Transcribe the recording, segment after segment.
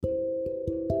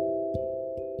Hello,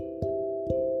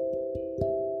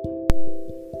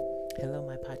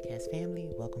 my podcast family.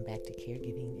 Welcome back to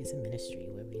Caregiving is a Ministry,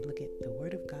 where we look at the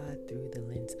Word of God through the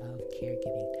lens of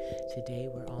caregiving. Today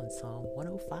we're on Psalm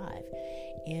 105,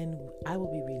 and I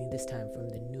will be reading this time from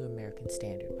the New American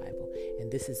Standard Bible.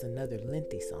 And this is another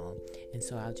lengthy psalm, and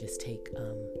so I'll just take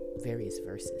various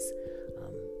verses,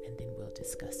 and then we'll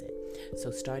discuss it.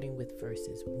 So starting with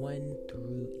verses 1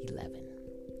 through 11.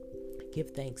 Give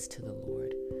thanks to the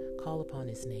Lord. Call upon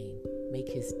his name. Make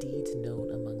his deeds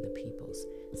known among the peoples.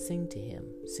 Sing to him.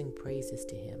 Sing praises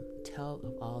to him. Tell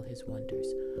of all his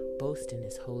wonders. Boast in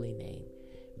his holy name.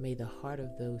 May the heart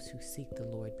of those who seek the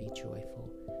Lord be joyful.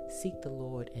 Seek the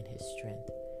Lord and his strength.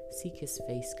 Seek his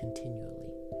face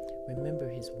continually. Remember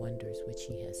his wonders which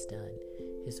he has done,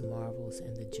 his marvels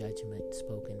and the judgment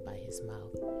spoken by his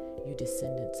mouth. You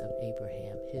descendants of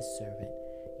Abraham, his servant,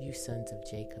 you sons of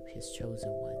Jacob, his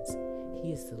chosen ones.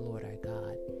 He is the Lord our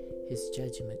God. His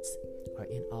judgments are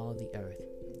in all the earth.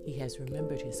 He has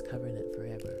remembered his covenant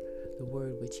forever, the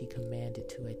word which he commanded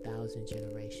to 1,000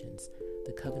 generations,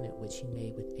 the covenant which he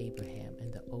made with Abraham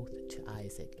and the oath to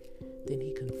Isaac. Then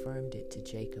he confirmed it to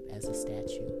Jacob as a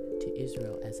statute, to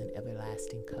Israel as an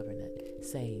everlasting covenant,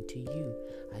 saying, To you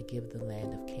I give the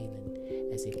land of Canaan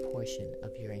as a portion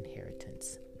of your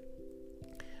inheritance.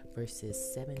 Verses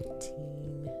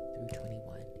 17 through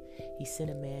 21. He sent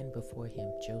a man before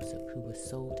him, Joseph, who was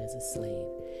sold as a slave.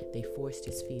 They forced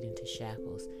his feet into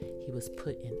shackles. He was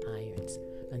put in irons,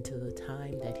 until the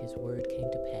time that his word came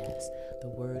to pass. The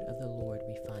word of the Lord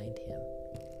refined him.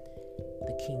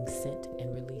 The king sent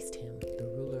and released him,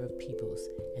 the ruler of peoples,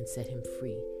 and set him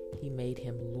free. He made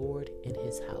him lord in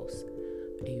his house,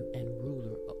 and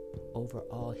ruler over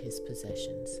all his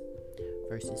possessions.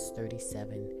 Verses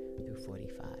 37 through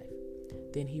 45.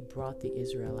 Then he brought the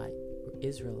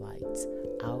Israelites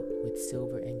out with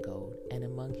silver and gold, and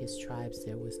among his tribes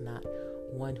there was not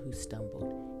one who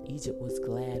stumbled. Egypt was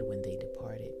glad when they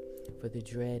departed, for the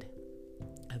dread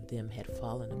of them had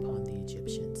fallen upon the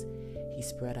Egyptians. He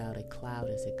spread out a cloud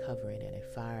as a covering and a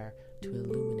fire to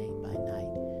illuminate by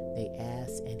night. They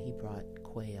asked, and he brought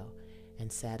quail,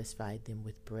 and satisfied them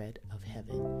with bread of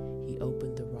heaven. He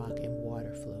opened the rock, and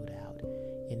water flowed out.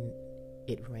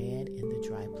 It ran in the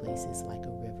dry places like a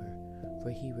river,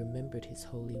 for he remembered his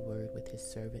holy word with his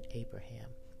servant Abraham.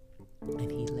 And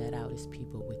he led out his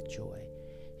people with joy,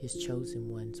 his chosen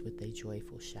ones with a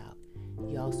joyful shout.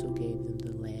 He also gave them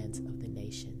the lands of the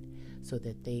nation, so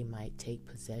that they might take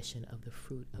possession of the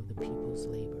fruit of the people's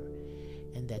labor,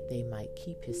 and that they might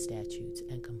keep his statutes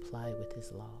and comply with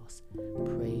his laws.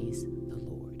 Praise the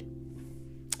Lord.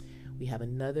 We have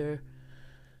another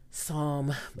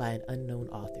psalm by an unknown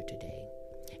author today.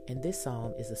 And this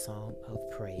psalm is a psalm of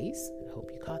praise. I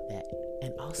hope you caught that.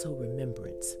 And also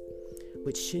remembrance,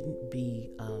 which shouldn't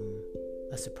be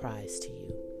a surprise to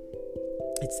you.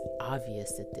 It's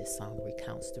obvious that this psalm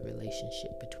recounts the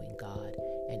relationship between God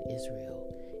and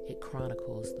Israel. It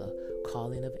chronicles the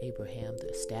calling of Abraham, the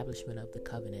establishment of the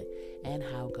covenant, and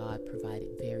how God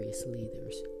provided various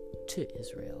leaders to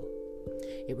Israel.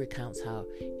 It recounts how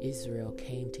Israel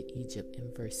came to Egypt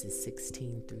in verses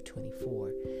 16 through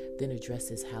 24, then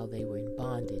addresses how they were in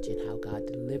bondage and how God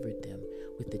delivered them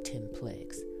with the 10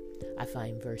 plagues. I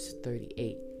find verse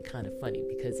 38 kind of funny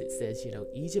because it says,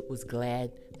 Egypt was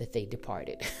glad that they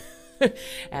departed.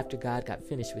 After God got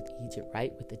finished with Egypt,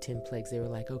 right, with the 10 plagues, they were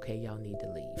like, okay, y'all need to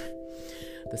leave.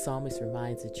 The psalmist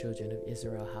reminds the children of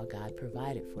Israel how God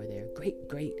provided for their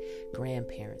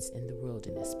great-great-grandparents in the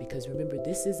wilderness. Because remember,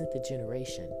 this isn't the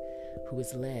generation who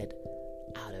was led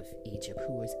out of Egypt,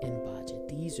 who was in bondage.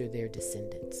 These are their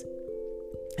descendants.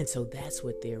 And so that's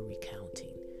what they're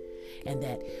recounting. And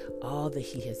that all that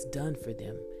he has done for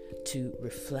them to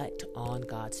reflect on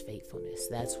God's faithfulness.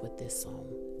 That's what this psalm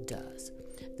does.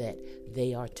 That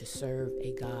they are to serve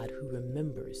a God who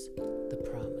remembers the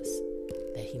promise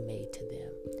that he made to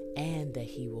them, and that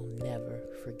he will never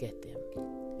forget them.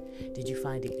 Did you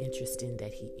find it interesting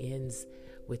that he ends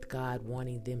with God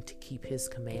wanting them to keep his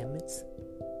commandments?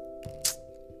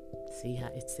 See how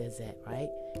it says that, right?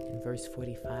 In verse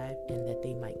 45, and that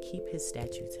they might keep his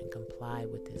statutes and comply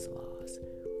with his laws.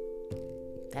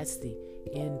 That's the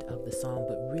end of the psalm,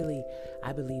 but really,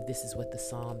 I believe this is what the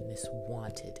psalmist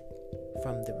wanted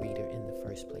from the reader in the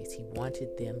first place. He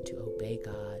wanted them to obey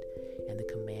God and the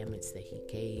commandments that he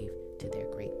gave to their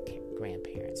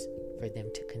great-grandparents, for them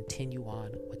to continue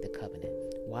on with the covenant.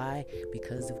 Why?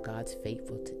 Because of God's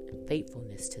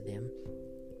faithfulness to them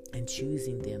and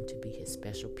choosing them to be his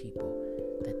special people,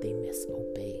 that they must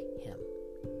obey him.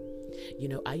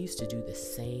 I used to do the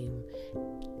same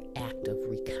act of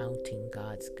recounting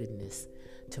God's goodness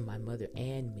to my mother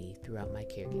and me throughout my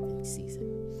caregiving season.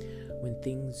 When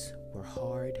things were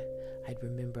hard, I'd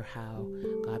remember how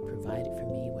God provided for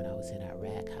me when I was in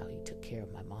Iraq, how he took care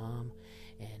of my mom,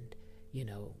 and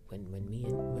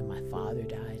when my father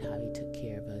died, how he took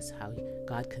care of us, how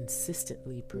God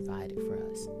consistently provided for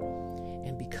us.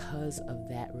 And because of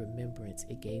that remembrance,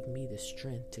 it gave me the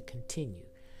strength to continue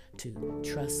to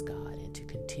trust God and to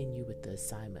continue with the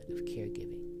assignment of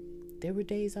caregiving. There were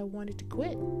days I wanted to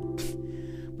quit,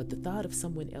 but the thought of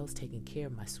someone else taking care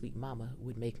of my sweet mama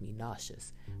would make me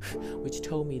nauseous, which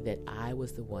told me that I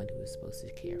was the one who was supposed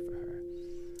to care for her.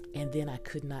 And then I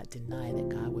could not deny that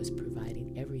God was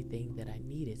providing everything that I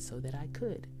needed so that I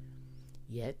could.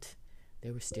 Yet,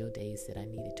 there were still days that I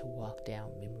needed to walk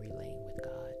down memory lane with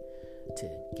God to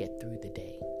get through the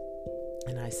day.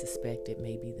 And I suspect it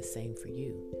may be the same for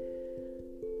you.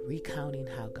 Recounting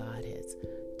how God has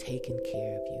taken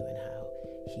care of you and how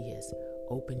he has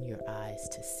opened your eyes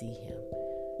to see him.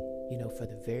 For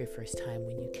the very first time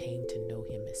when you came to know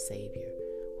him as Savior,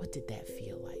 what did that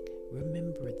feel like?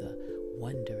 Remember the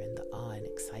wonder and the awe and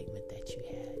excitement that you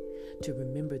had. To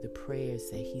remember the prayers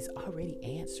that he's already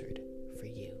answered for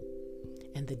you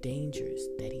and the dangers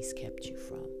that he's kept you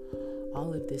from.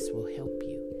 All of this will help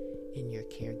you in your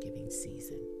caregiving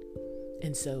season.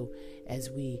 And so as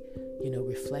we,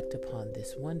 reflect upon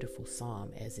this wonderful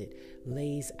psalm as it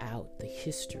lays out the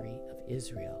history of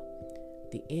Israel,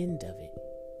 the end of it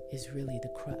is really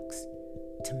the crux.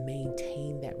 To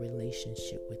maintain that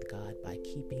relationship with God by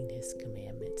keeping his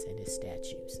commandments and his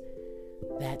statutes.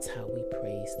 That's how we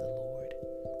praise the Lord.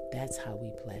 That's how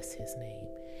we bless his name.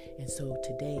 And so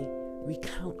today,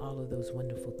 recount all of those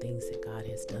wonderful things that God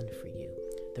has done for you,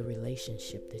 the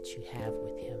relationship that you have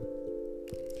with him.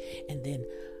 And then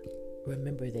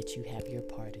remember that you have your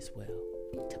part as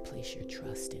well, to place your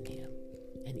trust in him.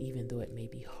 And even though it may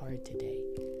be hard today,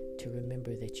 to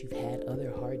remember that you've had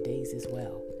other hard days as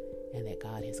well, and that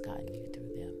God has gotten you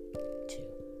through them too.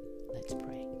 Let's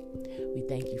pray. We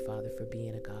thank you, Father, for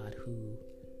being a God who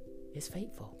is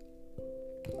faithful,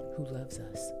 who loves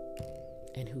us,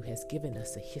 and who has given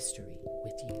us a history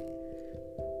with you.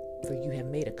 For you have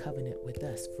made a covenant with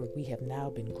us, for we have now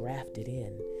been grafted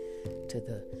in to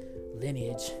the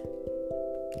lineage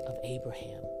of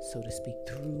Abraham, so to speak,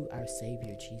 through our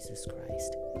Savior, Jesus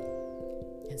Christ.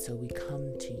 And so we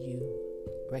come to you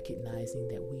recognizing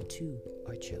that we too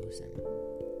are chosen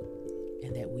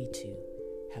and that we too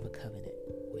have a covenant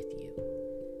with you.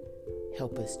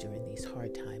 Help us during these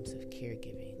hard times of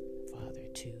caregiving, Father,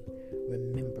 to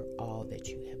remember all that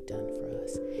you have done for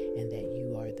us and that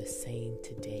you are the same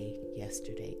today,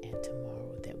 yesterday, and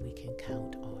tomorrow, that we can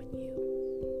count on you.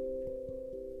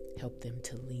 Help them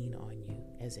to lean on you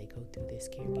as they go through this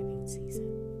caregiving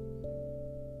season.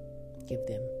 Give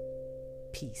them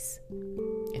peace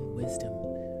and wisdom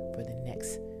for the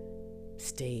next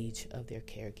stage of their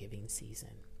caregiving season,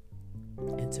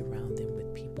 and surround them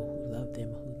with people who love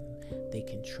them, whom they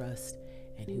can trust,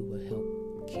 and who will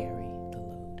help carry the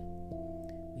load.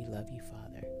 We love you,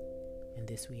 Father, and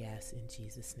this we ask in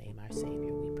Jesus' name, our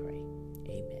Savior, we pray.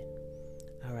 Amen.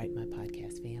 All right, my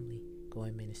podcast family, go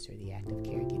and minister the act of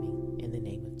caregiving in the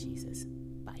name of Jesus.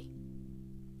 Bye.